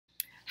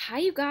Hi,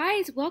 you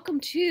guys. Welcome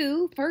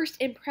to First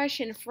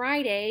Impression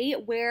Friday,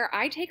 where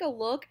I take a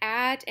look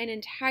at an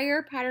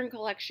entire pattern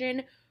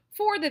collection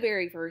for the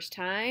very first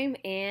time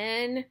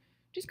and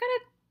just kind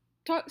of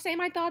say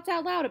my thoughts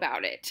out loud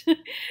about it.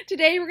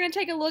 Today, we're going to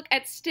take a look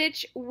at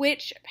Stitch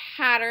Witch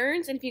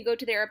patterns. And if you go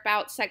to their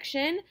About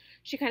section,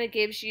 she kind of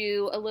gives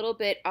you a little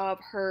bit of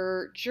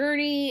her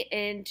journey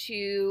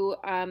into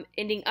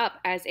ending up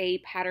as a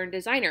pattern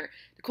designer.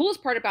 The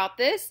coolest part about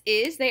this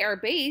is they are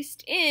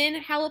based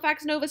in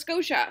Halifax, Nova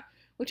Scotia,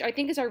 which I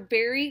think is our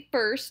very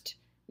first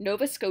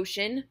Nova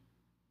Scotian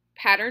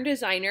pattern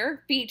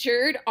designer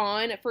featured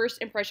on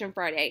First Impression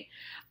Friday.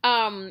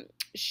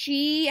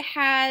 She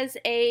has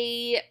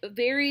a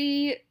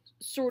very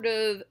sort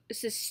of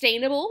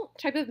sustainable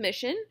type of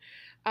mission,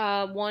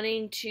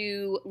 wanting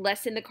to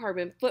lessen the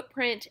carbon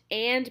footprint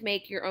and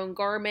make your own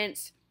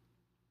garments.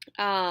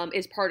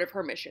 Is part of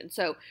her mission.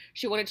 So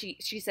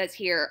she says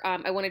here,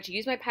 I wanted to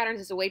use my patterns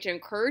as a way to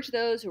encourage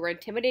those who are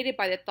intimidated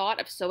by the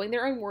thought of sewing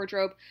their own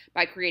wardrobe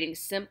by creating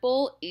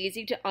simple,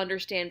 easy to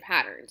understand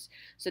patterns.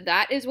 So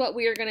that is what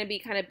we are going to be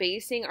kind of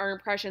basing our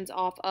impressions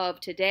off of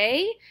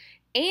today.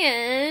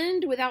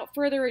 And without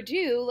further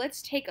ado,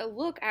 let's take a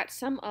look at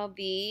some of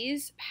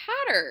these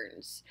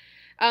patterns.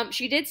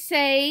 She did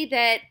say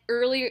that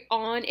early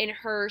on in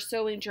her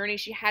sewing journey,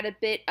 she had a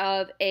bit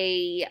of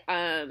a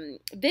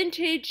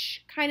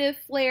vintage kind of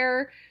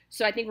flair.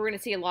 So I think we're going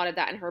to see a lot of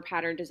that in her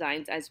pattern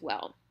designs as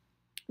well.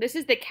 This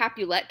is the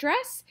Capulet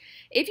dress.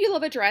 If you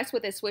love a dress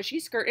with a swishy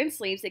skirt and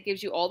sleeves that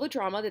gives you all the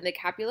drama, then the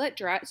Capulet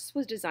dress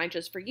was designed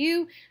just for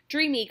you.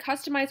 Dreamy,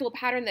 customizable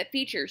pattern that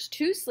features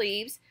 2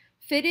 sleeves,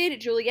 fitted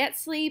Juliet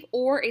sleeve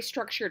or a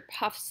structured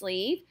puff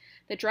sleeve.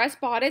 The dress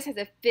bodice has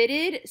a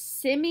fitted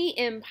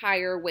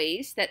semi-empire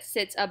waist that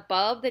sits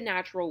above the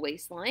natural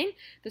waistline.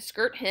 The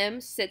skirt hem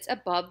sits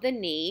above the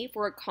knee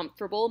for a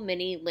comfortable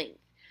mini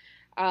length.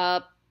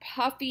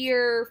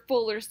 Puffier,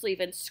 fuller sleeve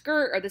and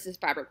skirt, or this is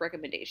fabric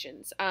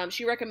recommendations.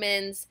 She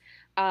recommends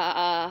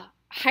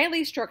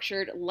highly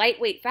structured,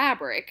 lightweight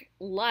fabric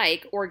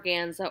like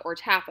organza or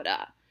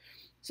taffeta.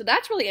 So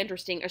that's really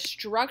interesting. A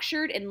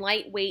structured and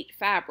lightweight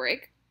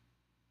fabric.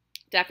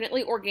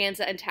 Definitely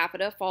organza and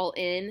taffeta fall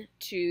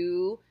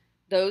into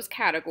those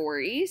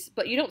categories,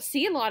 but you don't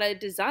see a lot of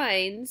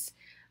designs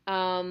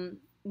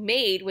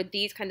made with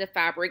these kind of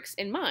fabrics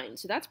in mind,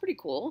 so that's pretty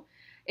cool.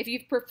 If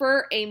you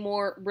prefer a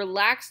more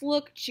relaxed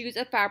look, choose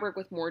a fabric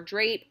with more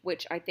drape,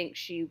 which I think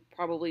she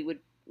probably would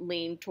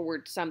lean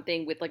towards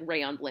something with like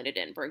rayon blended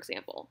in, for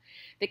example.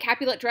 The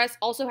Capulet dress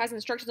also has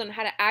instructions on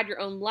how to add your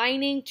own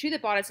lining to the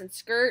bodice and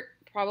skirt,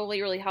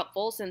 probably really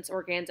helpful since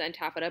organza and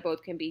taffeta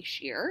both can be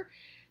sheer.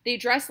 The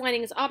dress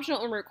lining is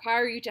optional and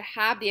require you to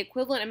have the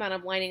equivalent amount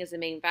of lining as the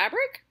main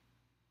fabric.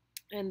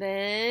 And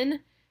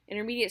then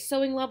intermediate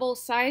sewing level,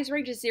 size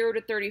range is 0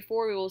 to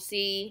 34. We will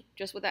see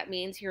just what that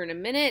means here in a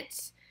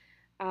minute.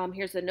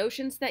 Here's the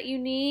notions that you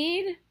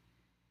need.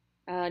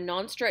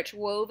 Non-stretch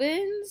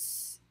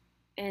wovens.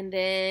 And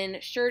then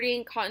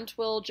shirting, cotton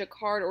twill,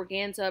 jacquard,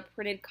 organza,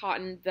 printed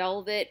cotton,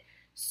 velvet,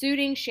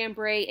 suiting,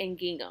 chambray, and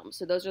gingham.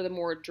 So those are the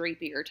more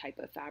drapier type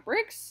of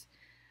fabrics.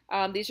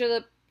 These are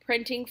the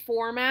printing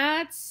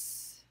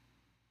formats,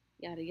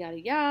 yada, yada,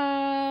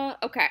 yada.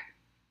 Okay.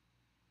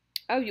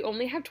 Oh, you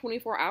only have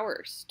 24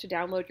 hours to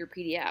download your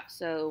PDF.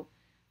 So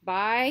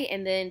buy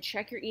and then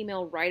check your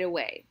email right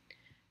away.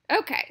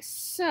 Okay,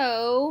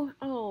 so,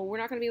 we're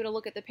not going to be able to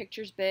look at the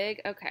pictures big.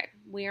 Okay,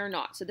 we are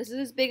not. So this is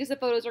as big as the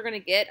photos are going to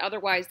get.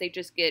 Otherwise, they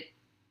just get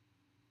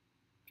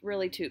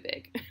really too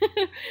big.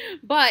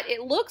 But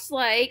it looks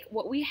like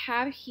what we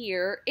have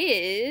here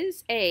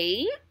is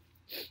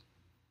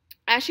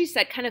as she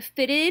said, kind of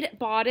fitted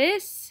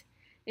bodice.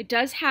 It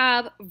does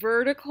have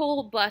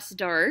vertical bust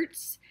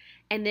darts.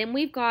 And then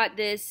we've got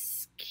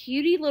this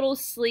cutie little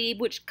sleeve,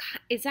 which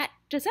does that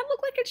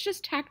look like it's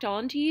just tacked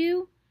on to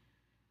you?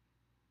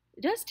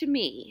 It does to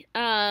me.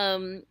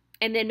 And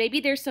then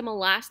maybe there's some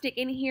elastic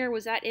in here.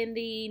 Was that in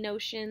the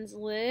notions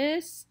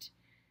list?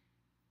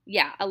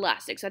 Yeah,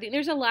 elastic. So I think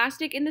there's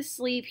elastic in the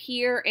sleeve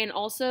here and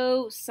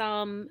also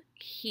some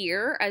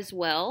here as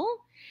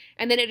well.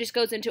 And then it just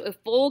goes into a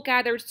full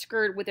gathered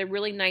skirt with a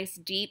really nice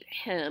deep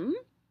hem.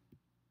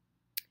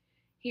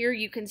 Here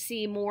you can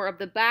see more of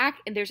the back,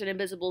 and there's an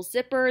invisible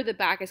zipper. The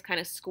back is kind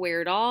of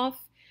squared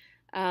off.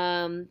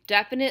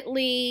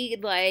 Definitely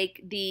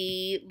like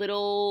the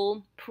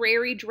little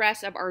prairie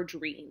dress of our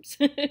dreams,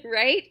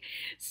 right?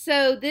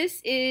 So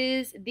this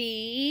is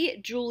the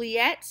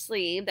Juliet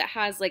sleeve that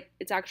has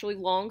it's actually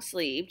long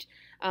sleeved,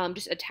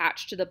 just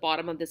attached to the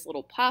bottom of this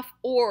little puff,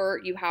 or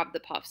you have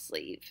the puff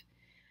sleeve.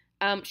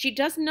 She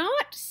does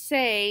not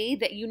say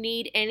that you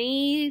need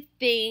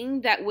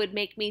anything that would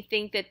make me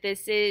think that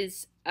this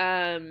is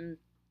interface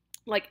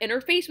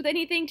with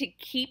anything to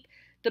keep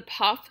the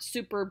puff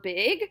super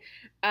big.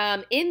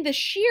 In the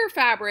sheer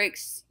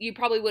fabrics, you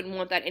probably wouldn't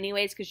want that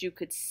anyways because you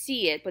could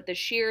see it, but the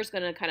sheer is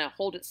going to kind of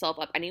hold itself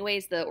up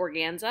anyways, the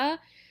organza.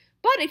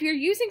 But if you're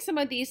using some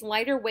of these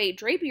lighter weight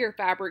drapier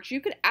fabrics,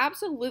 you could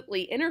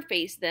absolutely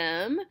interface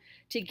them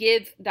to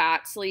give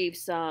that sleeve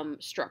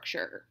some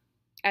structure.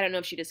 I don't know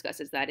if she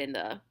discusses that in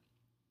the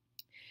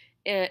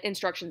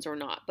instructions or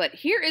not. But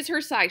here is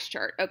her size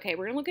chart. Okay,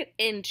 we're going to look at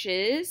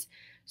inches.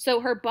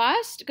 So her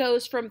bust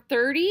goes from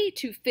 30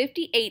 to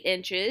 58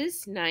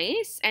 inches.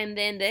 Nice. And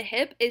then the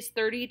hip is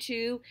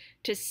 32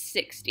 to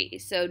 60.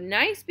 So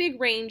nice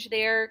big range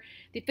there.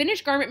 The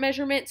finished garment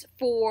measurements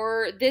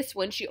for this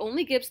one, she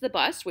only gives the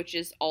bust, which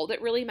is all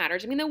that really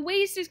matters. I mean, the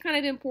waist is kind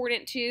of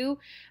important too,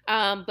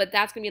 but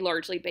that's going to be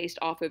largely based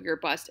off of your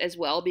bust as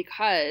well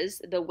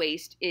because the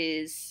waist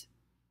is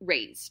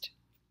raised.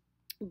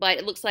 But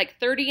it looks like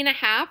 30 and a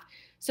half,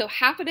 so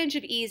half an inch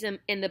of ease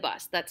in the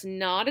bust. That's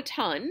not a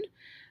ton.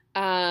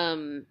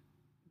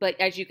 But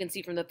as you can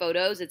see from the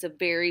photos, it's a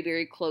very,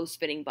 very close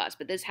fitting bust.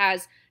 But this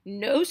has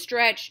no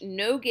stretch,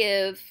 no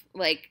give,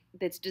 like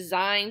that's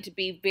designed to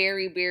be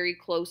very, very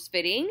close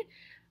fitting.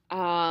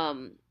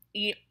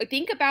 You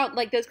think about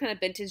like those kind of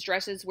vintage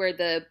dresses where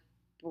the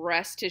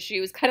breast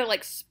tissue is kind of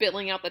like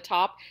spilling out the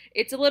top.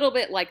 It's a little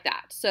bit like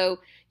that. So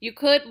you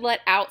could let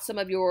out some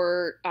of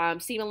your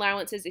seam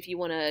allowances if you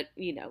want to,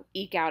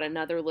 eke out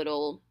another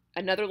little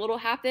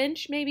half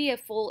inch, maybe a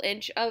full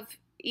inch of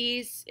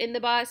ease in the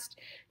bust,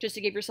 just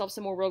to give yourself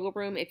some more wiggle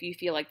room if you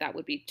feel like that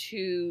would be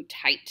too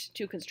tight,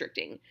 too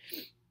constricting.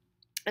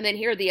 And then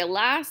here are the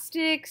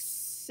elastic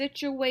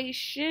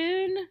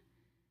situation,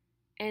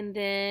 and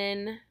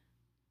then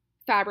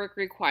fabric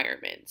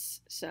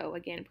requirements. So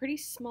again, pretty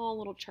small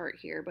little chart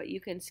here, but you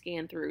can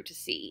scan through to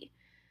see.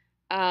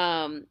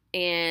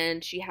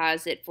 And she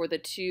has it for the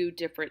 2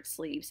 different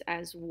sleeves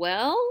as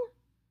well.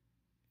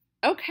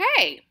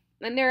 Okay.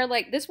 And they're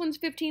like, this one's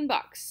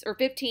 $15 or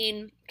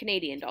 15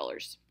 Canadian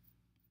dollars.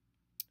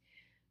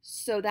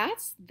 So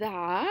that's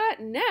that.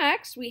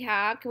 Next we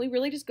have, can we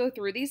really just go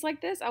through these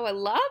like this? Oh, I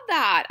love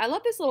that. I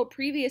love this little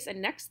previous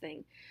and next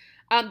thing.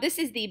 This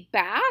is the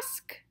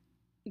Basque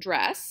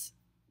dress,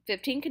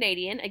 15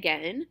 Canadian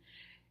again.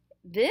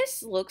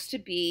 This looks to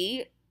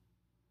be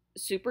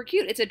super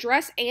cute. It's a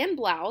dress and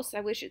blouse.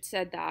 I wish it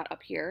said that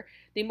up here.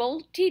 The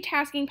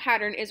multitasking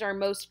pattern is our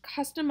most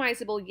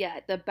customizable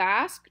yet. The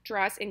Basque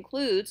dress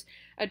includes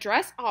a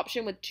dress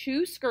option with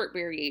 2 skirt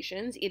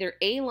variations, either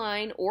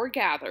A-line or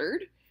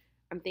gathered.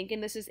 I'm thinking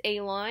this is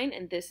A-line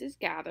and this is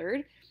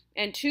gathered.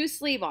 And 2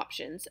 sleeve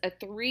options, a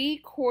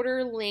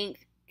 3/4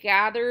 length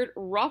gathered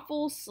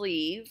ruffle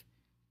sleeve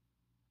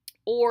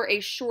or a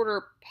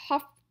shorter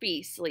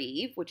puffy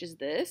sleeve, which is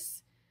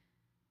this.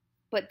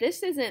 But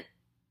this isn't.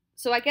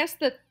 So I guess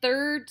the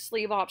 3rd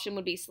sleeve option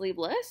would be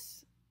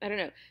sleeveless. I don't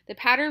know. The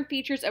pattern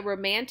features a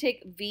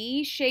romantic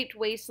V-shaped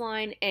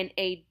waistline and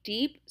a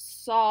deep,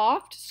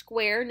 soft,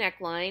 square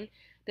neckline.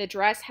 The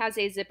dress has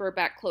a zipper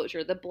back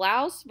closure. The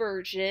blouse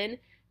version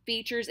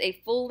features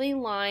a fully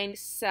lined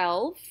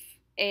self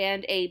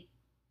and a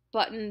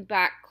button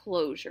back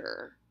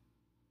closure.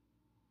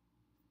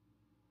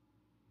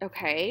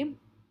 Okay.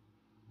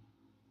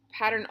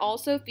 Pattern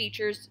also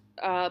features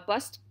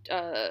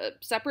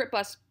separate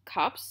bust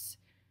cups,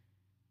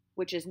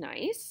 which is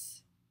nice.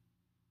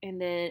 And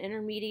then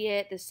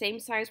intermediate, the same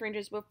size range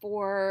as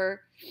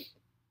before.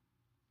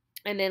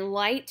 And then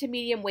light to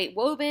medium weight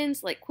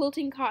wovens like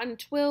quilting, cotton,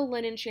 twill,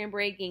 linen,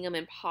 chambray, gingham,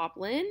 and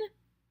poplin.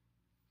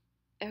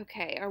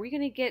 Okay, are we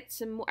going to get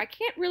some more? I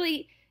can't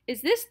really,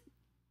 is this,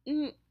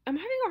 I'm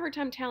having a hard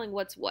time telling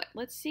what's what.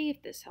 Let's see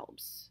if this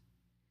helps.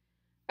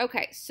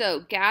 Okay,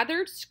 so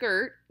gathered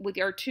skirt with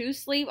our 2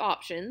 sleeve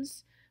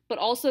options, but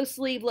also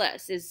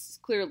sleeveless is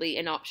clearly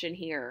an option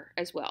here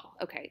as well.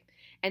 Okay.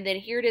 And then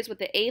here it is with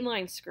the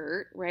A-line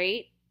skirt,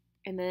 right?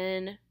 And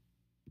then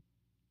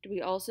do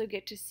we also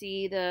get to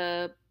see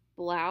the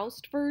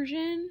bloused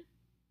version?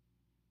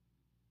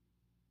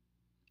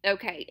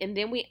 Okay, and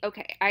then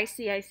okay, I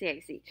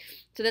see.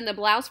 So then the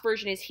blouse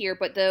version is here,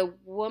 but the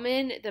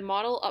woman, the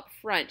model up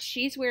front,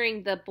 she's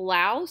wearing the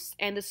blouse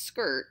and the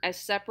skirt as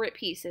separate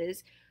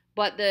pieces,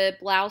 but the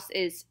blouse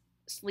is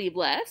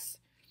sleeveless.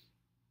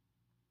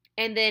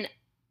 And then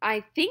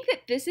I think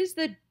that this is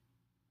the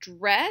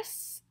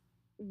dress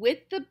with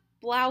the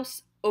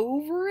blouse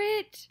over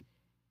it.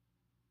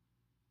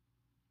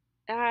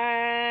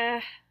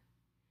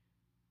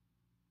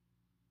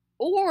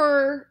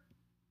 Or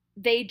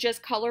they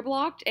just color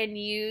blocked and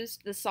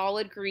used the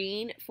solid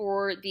green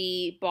for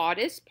the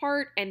bodice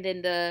part and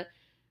then the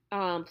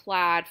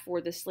plaid for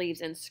the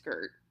sleeves and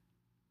skirt.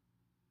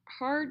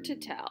 Hard to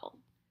tell.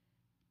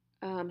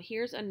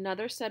 Here's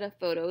another set of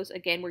photos,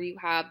 again, where you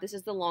have, this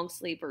is the long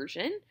sleeve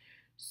version.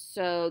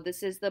 So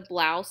this is the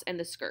blouse and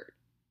the skirt.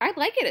 I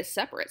like it as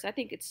separates. I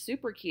think it's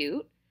super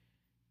cute.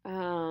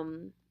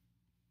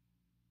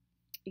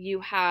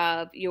 You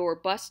have your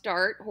bust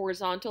dart,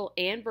 horizontal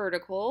and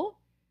vertical,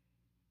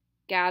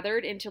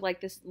 gathered into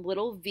like this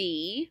little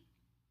V,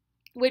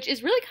 which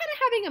is really kind of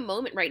having a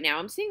moment right now.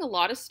 I'm seeing a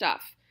lot of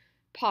stuff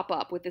pop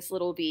up with this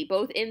little V,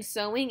 both in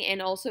sewing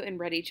and also in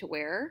ready to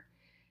wear.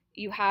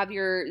 You have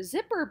your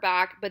zipper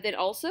back, but then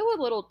also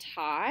a little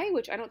tie,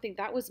 which I don't think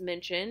that was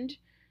mentioned.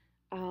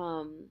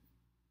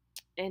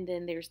 And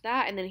then there's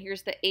that. And then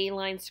here's the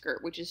A-line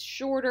skirt, which is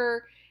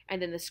shorter.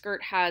 And then the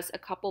skirt has a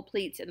couple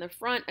pleats in the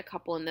front, a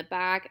couple in the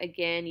back.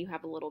 Again, you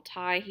have a little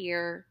tie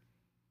here.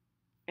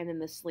 and then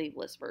the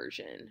sleeveless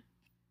version.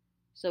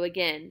 So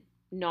again,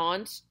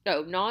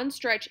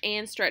 non-stretch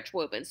and stretch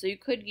woven. So you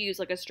could use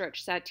like a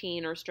stretch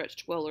sateen or stretch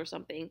twill or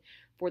something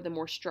for the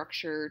more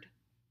structured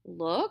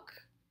look.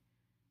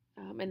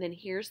 And then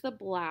here's the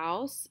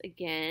blouse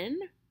again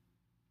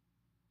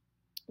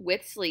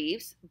with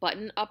sleeves,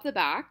 button up the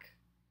back.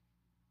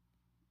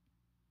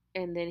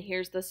 And then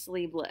here's the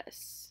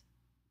sleeveless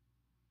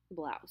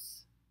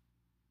blouse.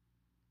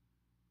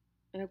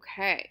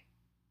 Okay.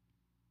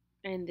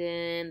 And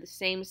then the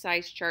same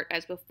size chart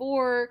as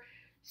before,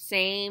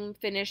 same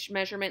finish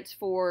measurements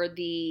for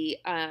the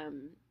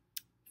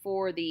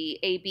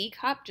AB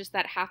cup, just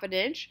that 1/2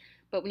 inch.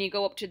 But when you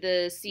go up to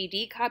the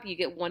CD cup, you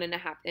get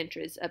 1.5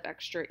 inches of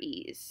extra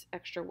ease,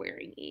 extra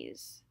wearing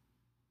ease.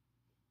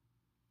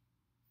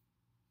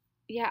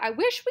 Yeah, I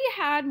wish we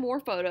had more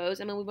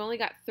photos. I mean, we've only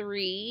got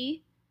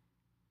 3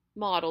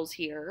 models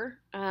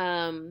here.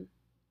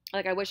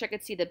 Like I wish I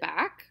could see the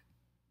back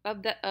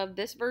of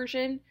this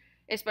version,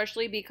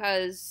 especially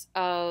because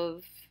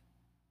of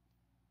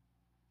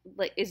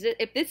like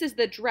if this is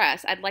the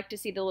dress, I'd like to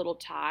see the little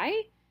tie.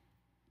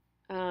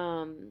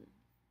 And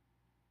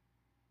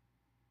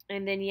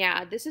then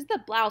yeah, this is the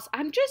blouse.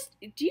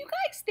 Do you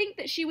guys think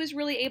that she was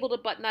really able to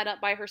button that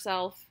up by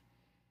herself?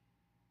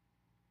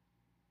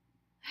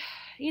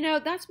 You know,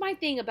 that's my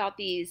thing about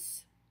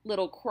these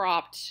little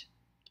cropped,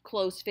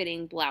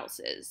 close-fitting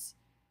blouses.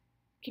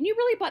 Can you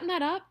really button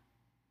that up?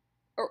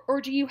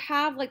 Or do you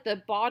have like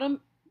the bottom,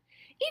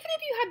 even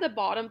if you have the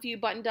bottom view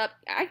buttoned up,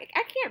 I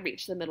can't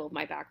reach the middle of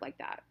my back like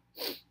that.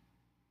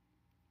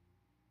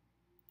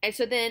 And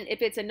so then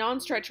if it's a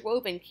non-stretch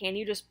woven, can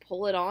you just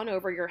pull it on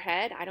over your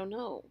head? I don't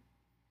know.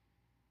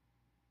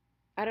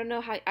 I don't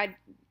know how,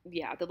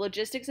 yeah, the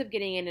logistics of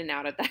getting in and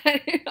out of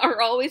that are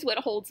always what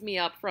holds me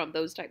up from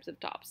those types of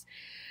tops.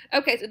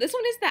 Okay, so this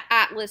one is the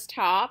Atlas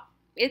top.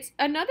 It's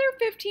another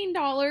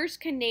 $15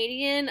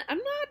 Canadian. I'm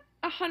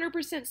not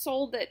 100%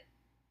 sold that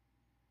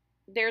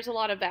there's a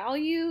lot of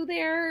value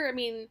there. I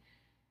mean,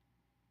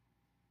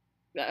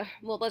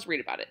 well, let's read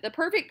about it. The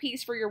perfect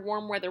piece for your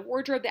warm weather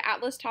wardrobe. The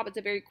Atlas top is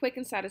a very quick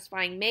and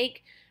satisfying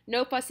make.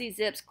 No fussy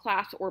zips,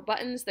 clasps, or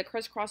buttons. The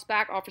crisscross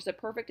back offers a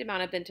perfect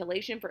amount of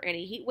ventilation for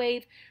any heat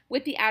wave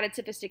with the added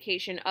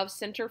sophistication of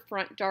center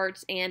front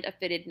darts and a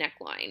fitted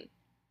neckline.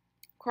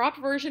 Cropped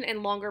version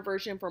and longer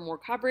version for more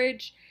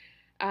coverage.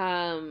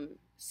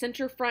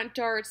 Center front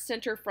darts,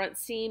 center front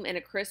seam, and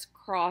a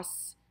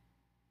crisscross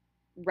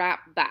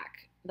wrap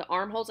back. The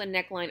armholes and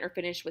neckline are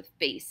finished with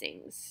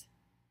facings.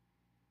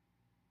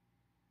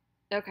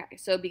 Okay,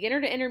 so beginner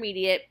to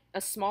intermediate,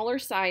 a smaller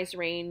size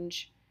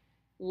range,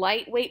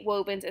 lightweight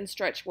wovens and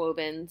stretch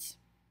wovens.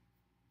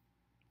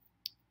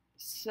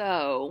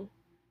 So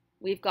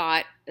we've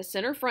got a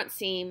center front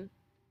seam.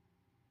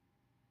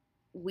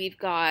 We've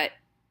got,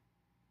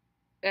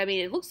 I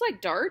mean, it looks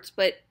like darts,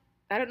 but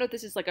I don't know if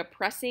this is like a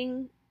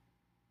pressing,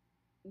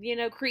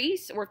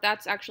 crease, or if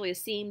that's actually a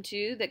seam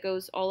too that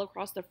goes all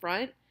across the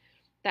front.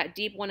 That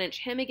deep 1-inch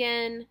hem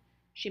again.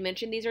 She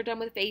mentioned these are done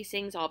with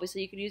facings.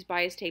 Obviously, you could use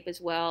bias tape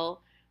as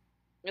well.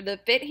 The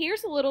fit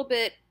here's a little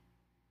bit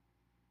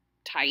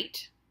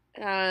tight.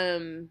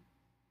 It's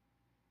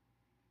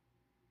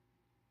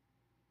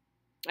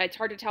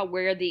hard to tell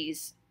where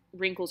these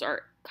wrinkles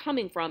are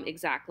coming from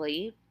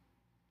exactly.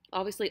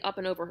 Obviously up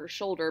and over her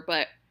shoulder,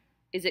 but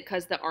is it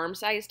because the arm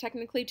size is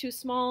technically too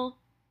small?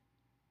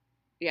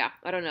 Yeah,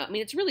 I don't know. I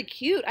mean, it's really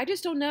cute. I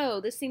just don't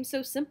know. This seems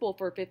so simple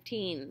for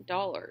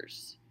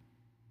 $15.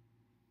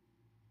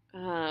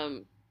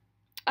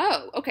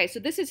 Oh, okay, so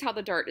this is how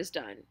the dart is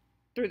done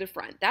through the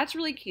front. That's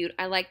really cute.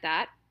 I like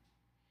that.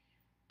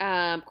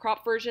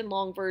 Crop version,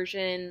 long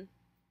version.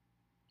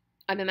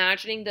 I'm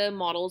imagining the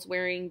models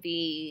wearing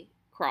the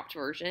cropped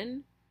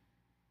version.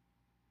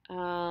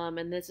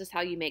 And this is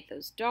how you make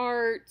those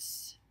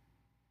darts.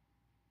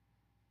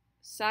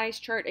 Size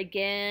chart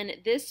again.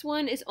 This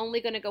one is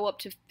only going to go up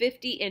to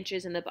 50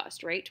 inches in the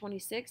bust, right?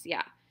 26?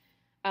 Yeah.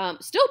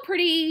 Still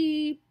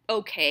pretty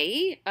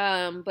okay,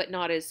 but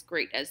not as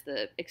great as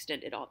the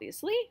extended,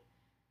 obviously.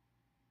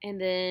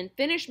 And then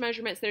finish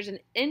measurements. There's an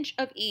inch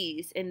of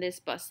ease in this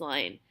bust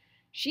line.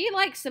 She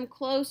likes some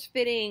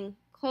close-fitting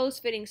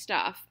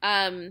stuff.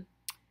 I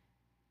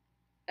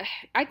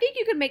think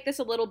you could make this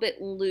a little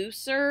bit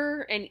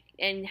looser and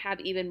have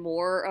even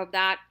more of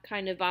that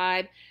kind of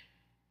vibe.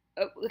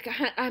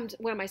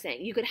 What am I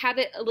saying? You could have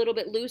it a little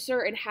bit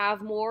looser and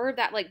have more of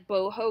that like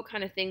boho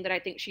kind of thing that I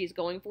think she's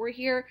going for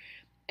here.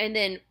 And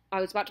then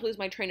I was about to lose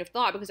my train of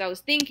thought because I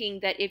was thinking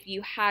that if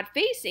you had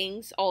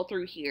facings all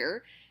through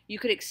here, you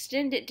could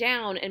extend it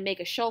down and make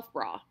a shelf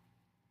bra,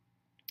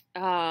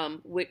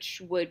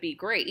 which would be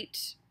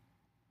great.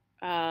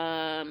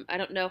 I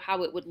don't know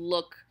how it would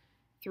look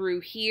through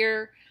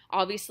here.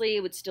 Obviously,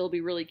 it would still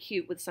be really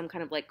cute with some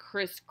kind of like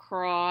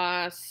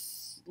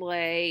crisscross,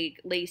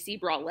 like lacy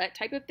bralette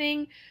type of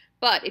thing.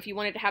 But if you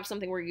wanted to have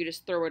something where you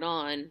just throw it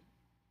on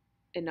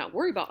and not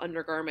worry about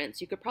undergarments,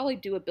 you could probably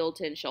do a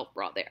built-in shelf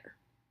bra there,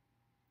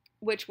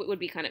 which would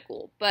be kind of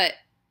cool. But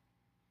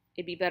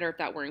it'd be better if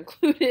that were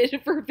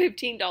included for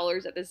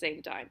 $15 at the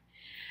same time.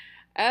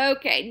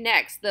 Okay,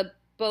 next, the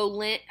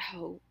Bolin.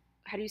 Oh,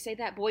 how do you say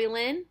that?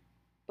 Boylin?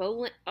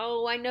 Bolin.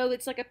 Oh, I know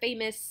it's like a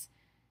famous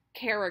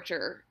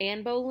character.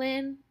 Anne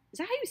Boleyn. Is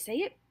that how you say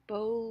it?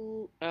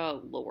 Oh,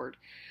 Lord.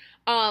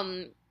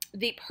 Um,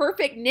 the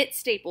perfect knit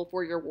staple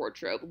for your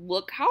wardrobe.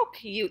 Look how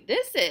cute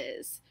this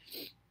is.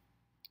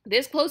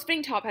 This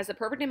close-fitting top has the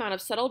perfect amount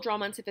of subtle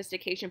drama and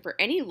sophistication for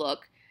any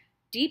look.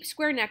 Deep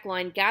square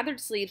neckline, gathered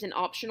sleeves, and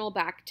optional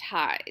back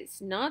ties.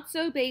 Not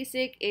so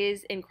basic,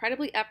 is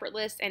incredibly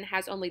effortless, and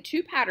has only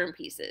 2 pattern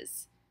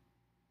pieces.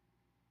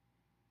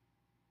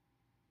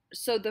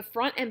 So the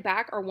front and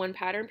back are 1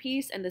 pattern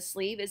piece, and the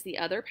sleeve is the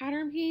other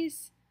pattern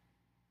piece.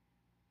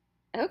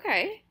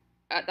 Okay,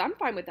 I'm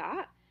fine with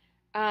that.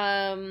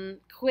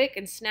 Quick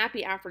and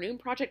snappy afternoon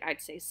project,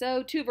 I'd say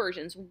so. 2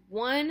 versions.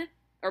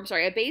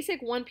 A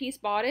basic 1-piece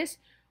bodice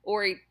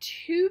or a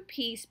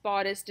 2-piece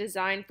bodice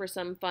designed for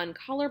some fun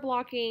color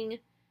blocking.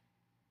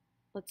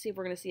 Let's see if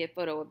we're going to see a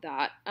photo of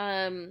that.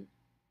 And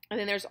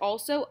then there's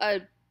also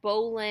a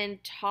Bolen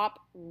top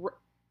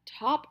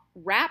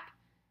wrap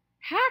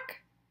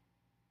hack.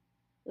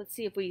 Let's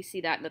see if we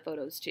see that in the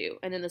photos too.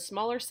 And then the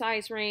smaller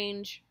size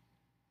range.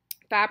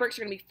 Fabrics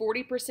are going to be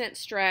 40%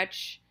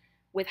 stretch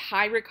with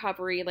high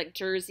recovery like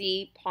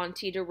jersey,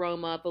 ponte de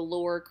Roma,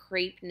 velour,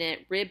 crepe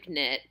knit, ribbed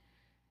knit,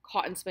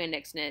 cotton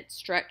spandex knit,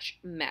 stretch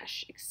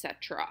mesh,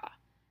 etc.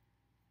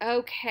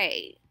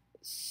 Okay,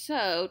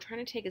 so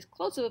trying to take as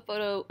close of a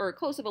photo or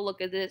close of a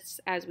look at this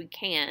as we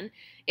can.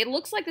 It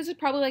looks like this is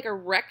probably like a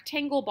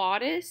rectangle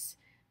bodice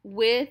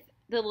with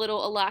the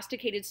little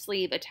elasticated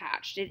sleeve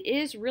attached. It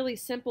is really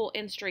simple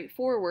and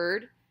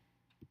straightforward,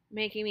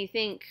 making me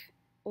think,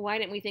 why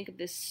didn't we think of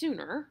this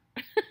sooner?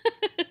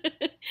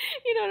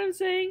 You know what I'm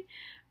saying?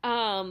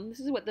 This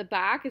is what the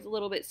back is a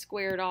little bit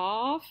squared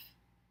off.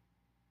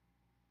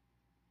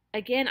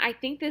 Again, I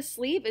think this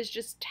sleeve is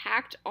just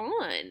tacked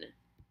on,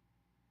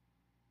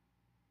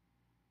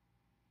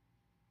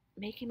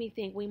 making me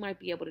think we might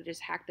be able to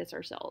just hack this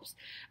ourselves.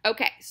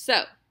 Okay,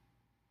 so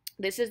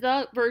this is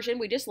the version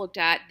we just looked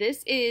at.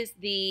 This is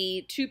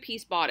the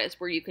 2-piece bodice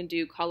where you can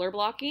do color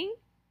blocking.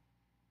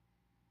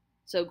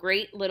 So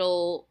great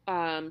little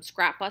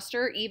scrap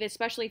buster, even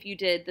especially if you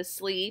did the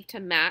sleeve to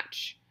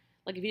match,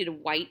 like if you did a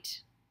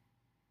white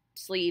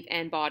sleeve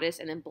and bodice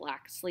and then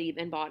black sleeve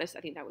and bodice, I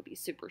think that would be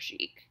super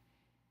chic.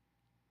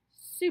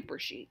 Super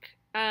chic.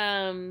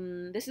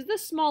 This is the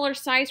smaller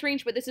size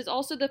range, but this is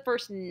also the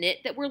first knit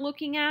that we're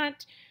looking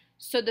at.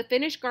 So the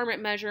finished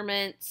garment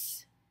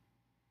measurements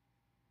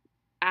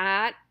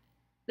at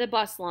the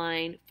bust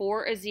line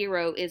for a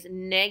 0 is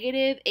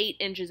 -8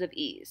 inches of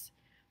ease,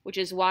 which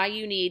is why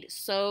you need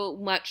so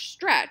much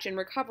stretch and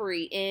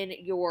recovery in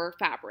your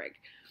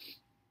fabric.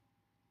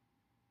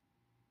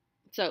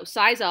 So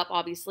size up,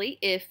 obviously,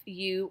 if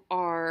you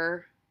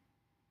are,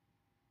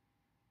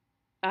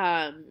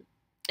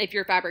 if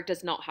your fabric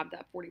does not have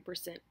that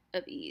 40%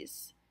 of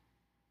ease.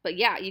 But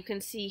yeah, you can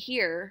see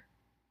here,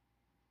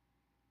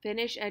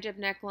 finish edge of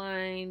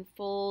neckline,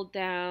 fold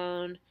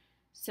down,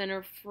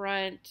 center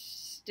front,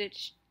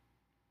 stitch,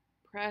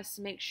 press,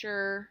 make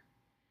sure.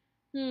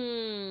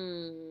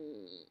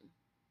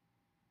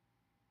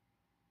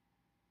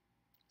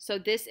 So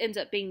this ends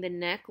up being the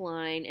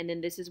neckline, and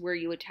then this is where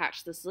you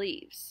attach the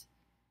sleeves.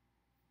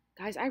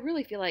 Guys, I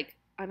really feel like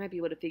I might be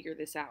able to figure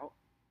this out.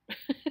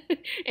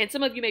 And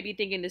some of you may be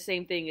thinking the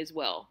same thing as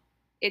well.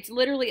 It's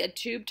literally a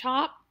tube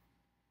top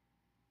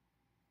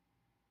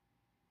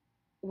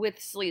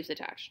with sleeves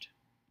attached.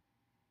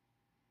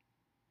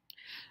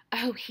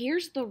 Oh,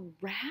 here's the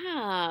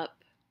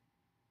wrap.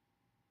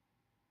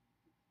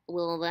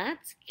 Well,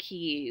 that's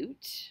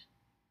cute.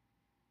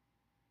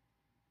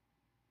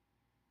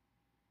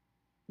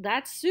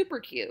 That's super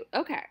cute.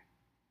 Okay.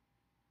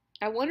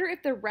 I wonder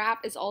if the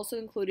wrap is also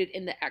included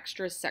in the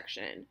extras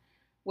section,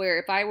 where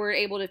if I were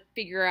able to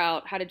figure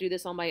out how to do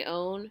this on my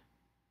own,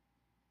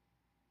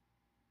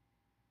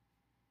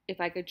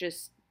 if I could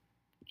just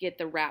get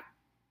the wrap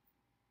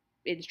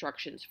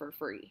instructions for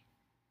free.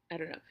 I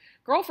don't know.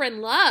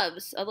 Girlfriend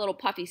loves a little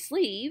puffy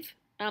sleeve.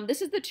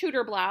 This is the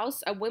Tudor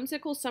blouse, a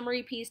whimsical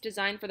summery piece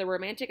designed for the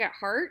romantic at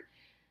heart.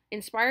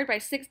 Inspired by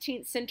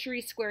 16th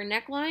century square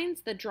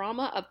necklines, the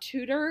drama of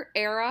Tudor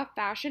era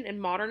fashion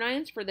and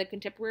modernized for the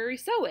contemporary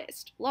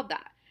sewist. Love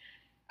that.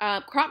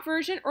 Crop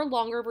version or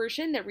longer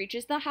version that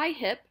reaches the high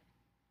hip.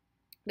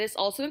 This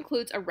also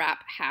includes a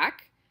wrap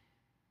hack,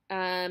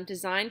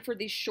 designed for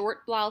the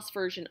short blouse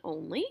version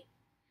only.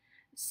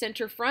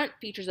 Center front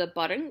features a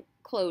button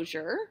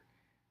closure.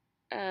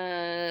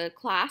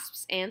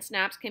 Clasps and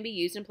snaps can be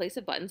used in place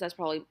of buttons. That's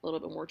probably a little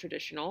bit more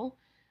traditional.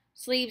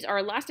 Sleeves are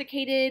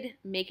elasticated,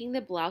 making the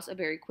blouse a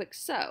very quick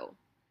sew.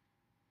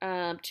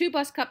 2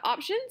 bust cup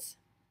options,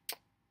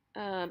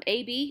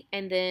 A, B,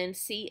 and then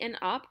C and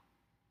up,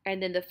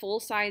 and then the full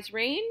size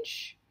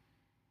range.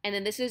 And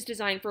then this is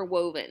designed for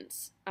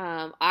wovens.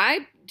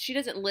 She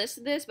doesn't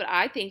list this, but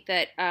I think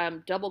that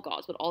double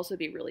gauze would also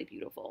be really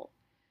beautiful.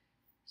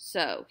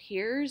 So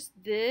here's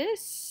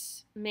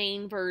this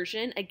main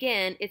version.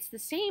 Again, it's the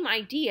same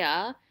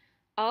idea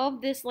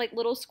of this like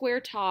little square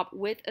top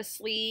with a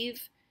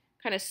sleeve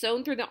kind of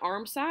sewn through the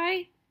arm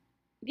side,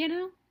 you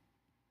know.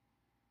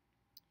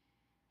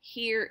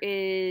 Here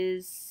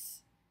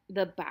is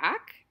the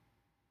back.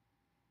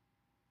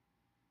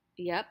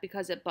 Yep,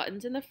 because it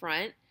buttons in the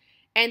front.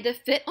 And the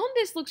fit on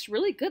this looks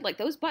really good. Like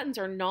those buttons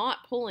are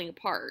not pulling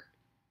apart,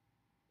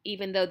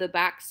 even though the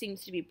back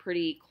seems to be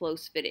pretty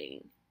close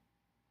fitting.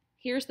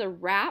 Here's the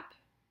wrap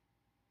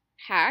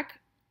hack,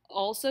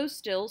 also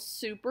still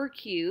super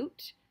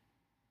cute.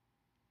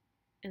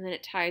 And then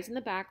it ties in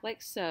the back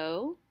like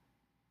so.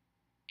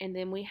 And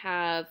then we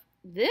have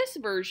this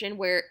version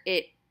where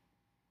it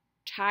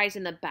ties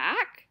in the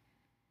back.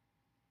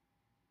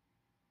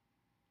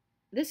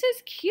 This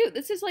is cute.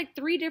 This is like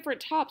 3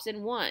 different tops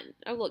in one.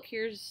 Oh, look,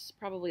 here's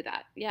probably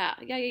that. Yeah.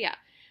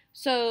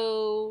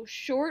 So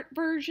short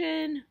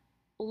version,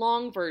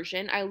 long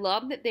version. I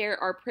love that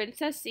there are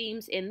princess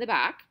seams in the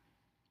back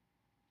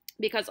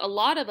because a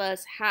lot of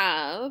us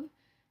have,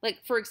 like,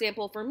 for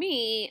example, for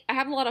me, I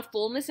have a lot of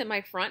fullness in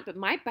my front, but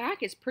my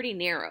back is pretty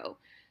narrow.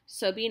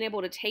 So being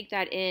able to take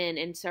that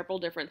in several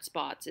different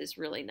spots is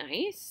really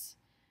nice.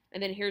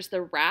 And then here's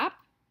the wrap,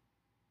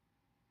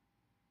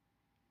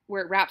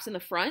 where it wraps in the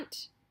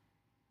front,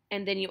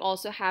 and then you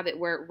also have it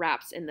where it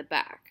wraps in the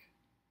back.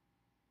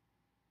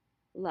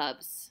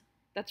 Loves.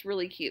 That's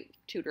really cute.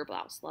 Tudor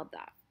blouse. Love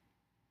that.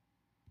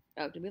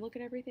 Oh, did we look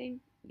at everything?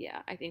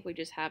 Yeah, I think we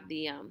just have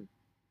the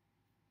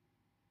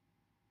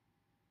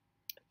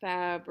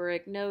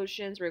fabric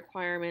notions,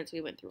 requirements.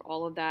 We went through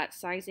all of that.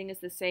 Sizing is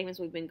the same as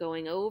we've been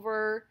going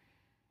over.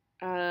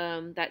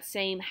 That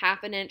same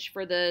 1/2 inch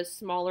for the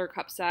smaller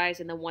cup size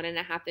and the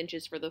 1.5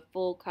 inches for the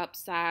full cup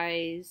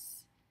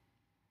size.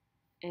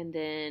 And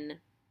then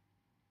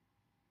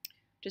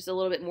just a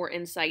little bit more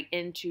insight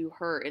into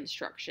her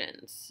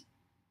instructions.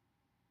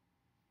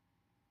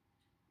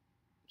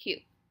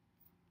 Cute.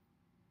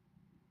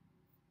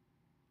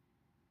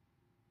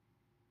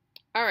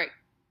 All right.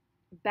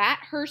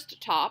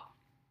 Bathurst top.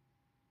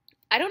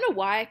 I don't know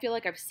why I feel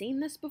like I've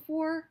seen this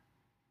before,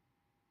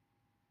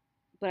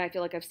 but I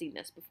feel like I've seen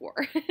this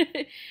before.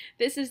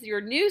 This is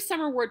your new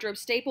summer wardrobe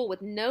staple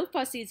with no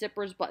fussy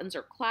zippers, buttons,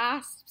 or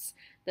clasps.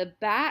 The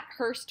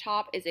Bathurst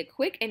top is a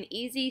quick and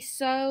easy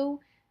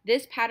sew.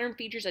 This pattern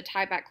features a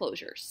tie-back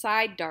closure,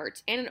 side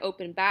darts, and an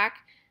open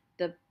back.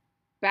 The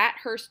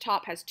Bathurst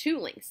top has 2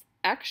 lengths,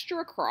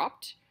 extra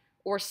cropped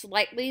or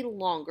slightly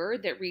longer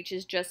that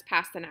reaches just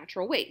past the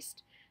natural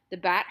waist. The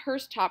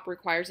Bathurst top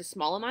requires a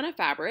small amount of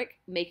fabric,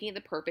 making it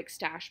the perfect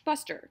stash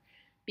buster.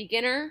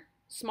 Beginner,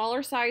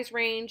 smaller size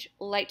range,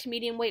 light to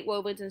medium weight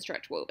wovens, and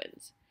stretch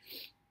wovens.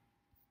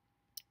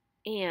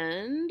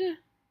 And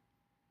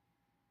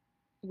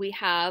we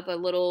have a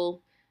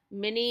little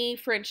mini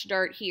French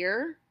dart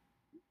here.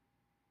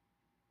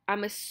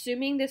 I'm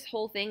assuming this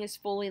whole thing is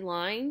fully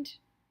lined.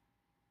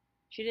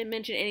 She didn't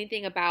mention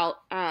anything about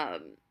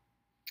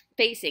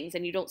facings,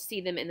 and you don't see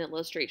them in the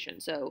illustration.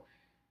 So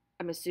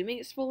I'm assuming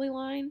it's fully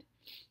lined.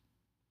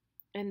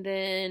 And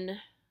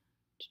then,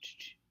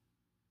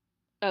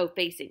 oh,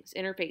 facings,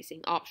 inner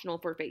facing, optional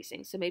for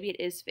facing. So maybe it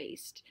is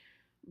faced.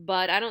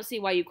 But I don't see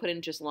why you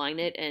couldn't just line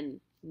it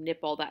and nip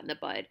all that in the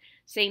bud.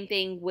 Same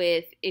thing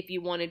with if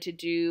you wanted to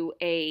do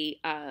a,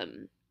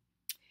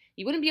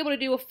 you wouldn't be able to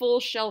do a full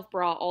shelf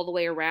bra all the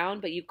way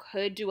around, but you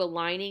could do a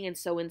lining and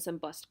sew in some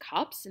bust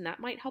cups, and that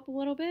might help a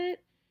little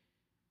bit.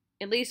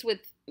 At least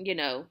with, you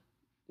know,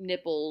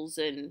 nipples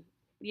and,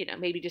 you know,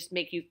 maybe just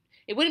make you,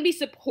 it wouldn't be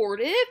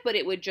supportive, but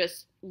it would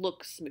just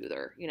look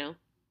smoother, you know.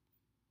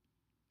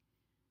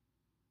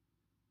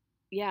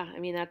 Yeah, I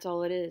mean, that's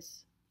all it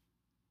is.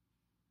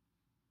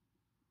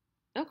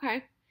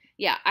 Okay.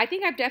 Yeah, I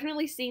think I've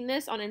definitely seen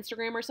this on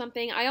Instagram or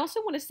something. I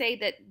also want to say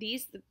that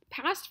the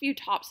past few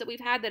tops that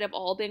we've had that have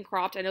all been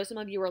cropped, I know some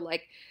of you are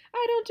like,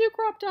 I don't do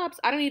crop tops.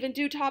 I don't even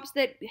do tops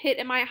that hit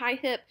in my high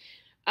hip.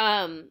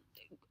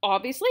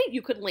 Obviously,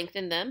 you could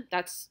lengthen them.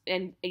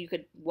 And you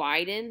could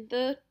widen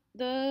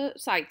the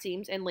side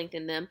seams and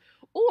lengthen them.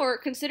 Or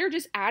consider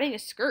just adding a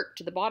skirt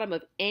to the bottom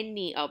of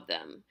any of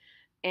them.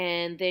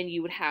 And then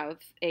you would have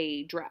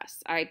a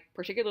dress. I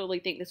particularly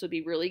think this would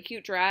be really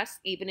cute dress,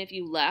 even if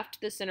you left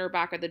the center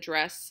back of the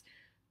dress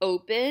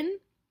open.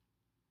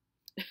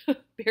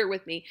 Bear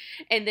with me.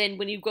 And then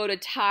when you go to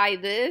tie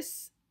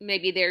this,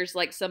 maybe there's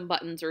like some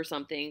buttons or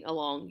something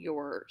along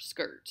your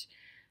skirt.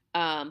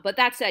 But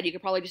that said, you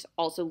could probably just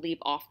also leave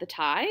off the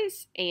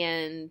ties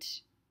and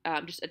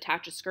just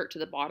attach a skirt to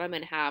the bottom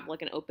and have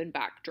like an open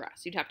back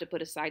dress. You'd have to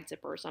put a side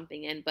zipper or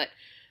something in, but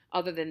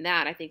other than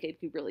that, I think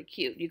it'd be really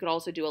cute. You could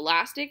also do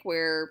elastic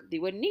where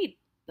you wouldn't need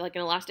like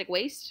an elastic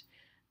waist,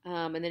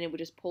 and then it would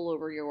just pull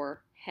over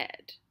your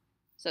head.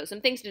 So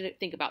some things to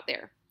think about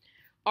there.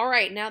 All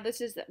right, now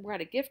we're at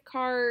a gift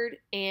card,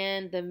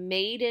 and the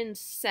Maiden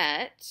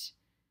set,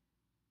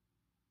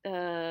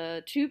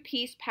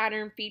 2-piece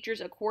pattern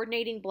features a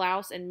coordinating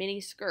blouse and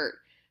mini skirt,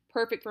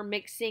 perfect for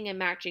mixing and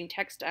matching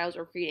textiles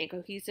or creating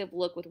a cohesive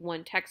look with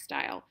one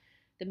textile.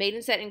 The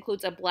Maiden set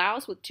includes a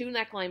blouse with 2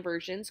 neckline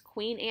versions,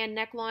 Queen Anne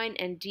neckline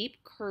and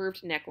deep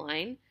curved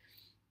neckline.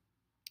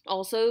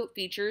 Also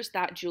features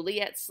that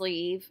Juliet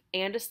sleeve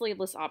and a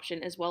sleeveless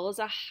option, as well as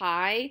a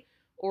high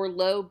or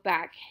low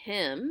back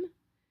hem.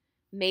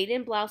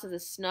 Maiden blouse has a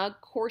snug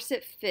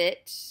corset-like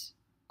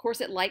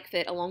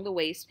fit along the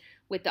waist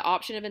with the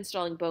option of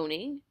installing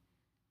boning.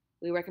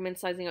 We recommend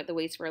sizing out the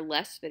waist for a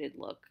less fitted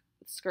look.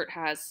 The skirt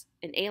has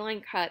an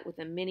A-line cut with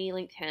a mini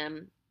length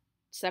hem,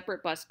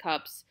 separate bust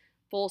cups,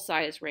 full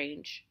size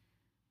range,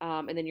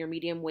 and then your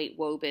medium weight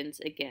wovens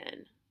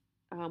again.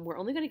 We're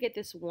only going to get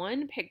this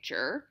one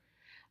picture.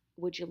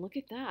 Would you look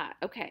at that?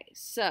 Okay,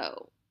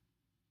 so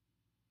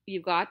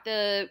you've got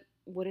the,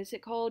 what is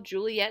it called?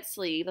 Juliet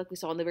sleeve, like we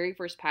saw in the very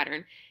first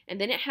pattern. And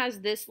then it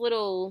has this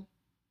little,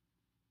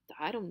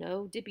 I don't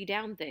know, dippy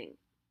down thing.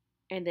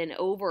 And then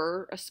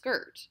over a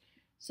skirt.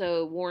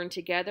 So worn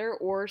together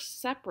or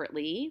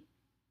separately.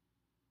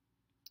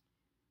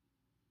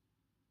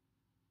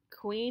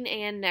 Queen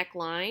Anne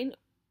neckline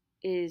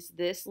is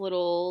this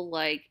little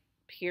like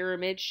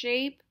pyramid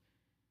shape.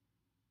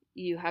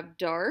 You have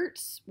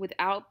darts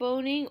without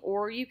boning,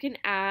 or you can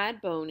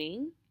add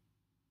boning.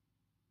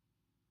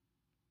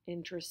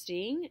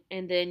 Interesting.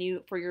 And then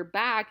for your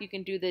back, you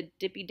can do the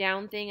dippy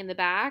down thing in the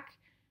back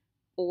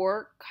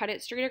or cut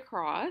it straight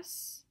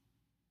across.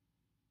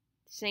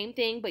 Same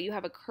thing, but you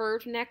have a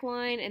curved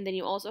neckline, and then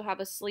you also have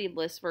a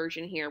sleeveless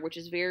version here, which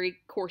is very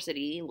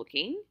corsety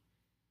looking.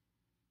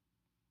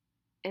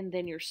 And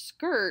then your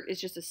skirt is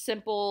just a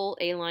simple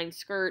A-line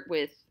skirt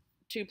with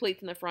 2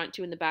 pleats in the front,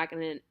 2 in the back,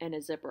 and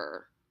a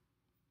zipper.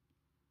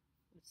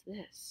 What's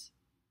this?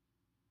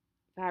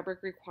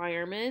 Fabric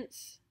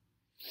requirements.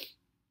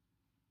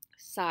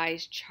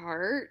 Size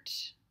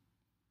chart.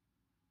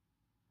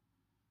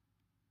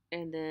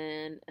 And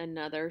then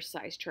another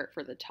size chart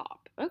for the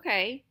top.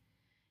 Okay.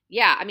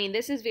 Yeah, I mean,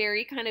 this is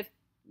very kind of,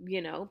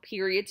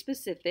 period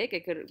specific.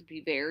 It could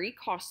be very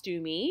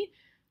costumey.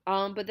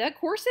 But that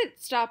corset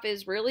stuff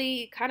is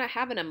really kind of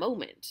having a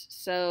moment.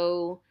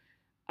 So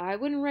I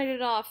wouldn't write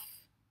it off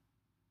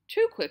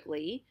too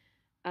quickly.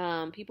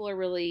 People are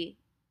really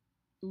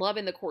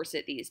loving the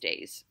corset these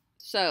days.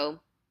 So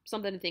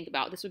something to think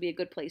about. This would be a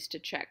good place to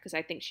check because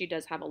I think she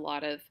does have a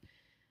lot of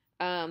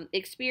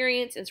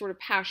experience and sort of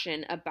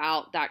passion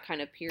about that kind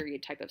of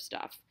period type of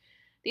stuff.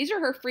 These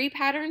are her free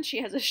patterns.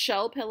 She has a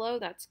shell pillow.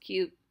 That's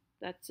cute.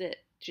 That's it.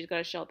 She's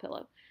got a shell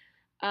pillow.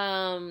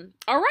 All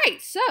right,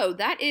 so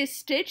that is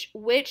Stitch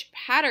Witch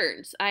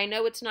patterns. I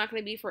know it's not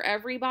going to be for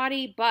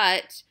everybody,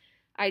 but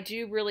I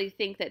do really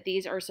think that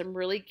these are some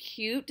really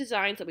cute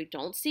designs that we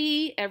don't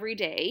see every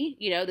day.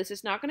 This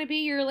is not going to be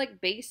your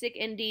like basic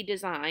indie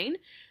design,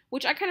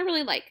 which I kind of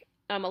really like.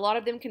 A lot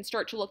of them can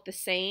start to look the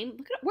same.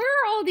 Look at, where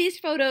are all these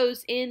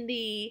photos in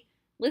the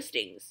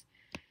listings?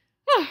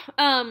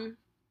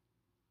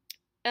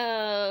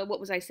 What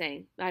was I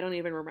saying? I don't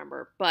even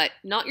remember, but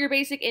not your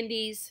basic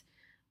indies.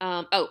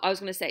 I was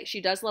going to say,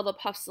 she does love a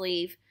puff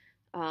sleeve,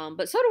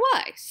 but so do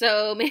I.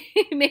 So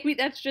maybe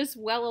that's just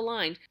well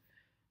aligned.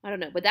 I don't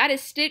know, but that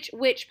is Stitch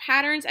Witch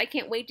patterns. I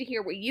can't wait to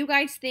hear what you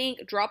guys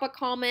think. Drop a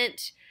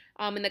comment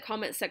in the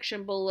comment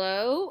section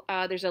below.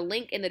 There's a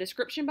link in the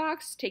description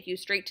box, take you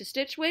straight to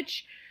Stitch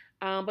Witch.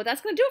 But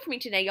that's going to do it for me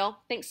today, y'all.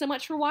 Thanks so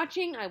much for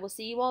watching. I will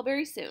see you all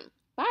very soon.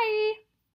 Bye!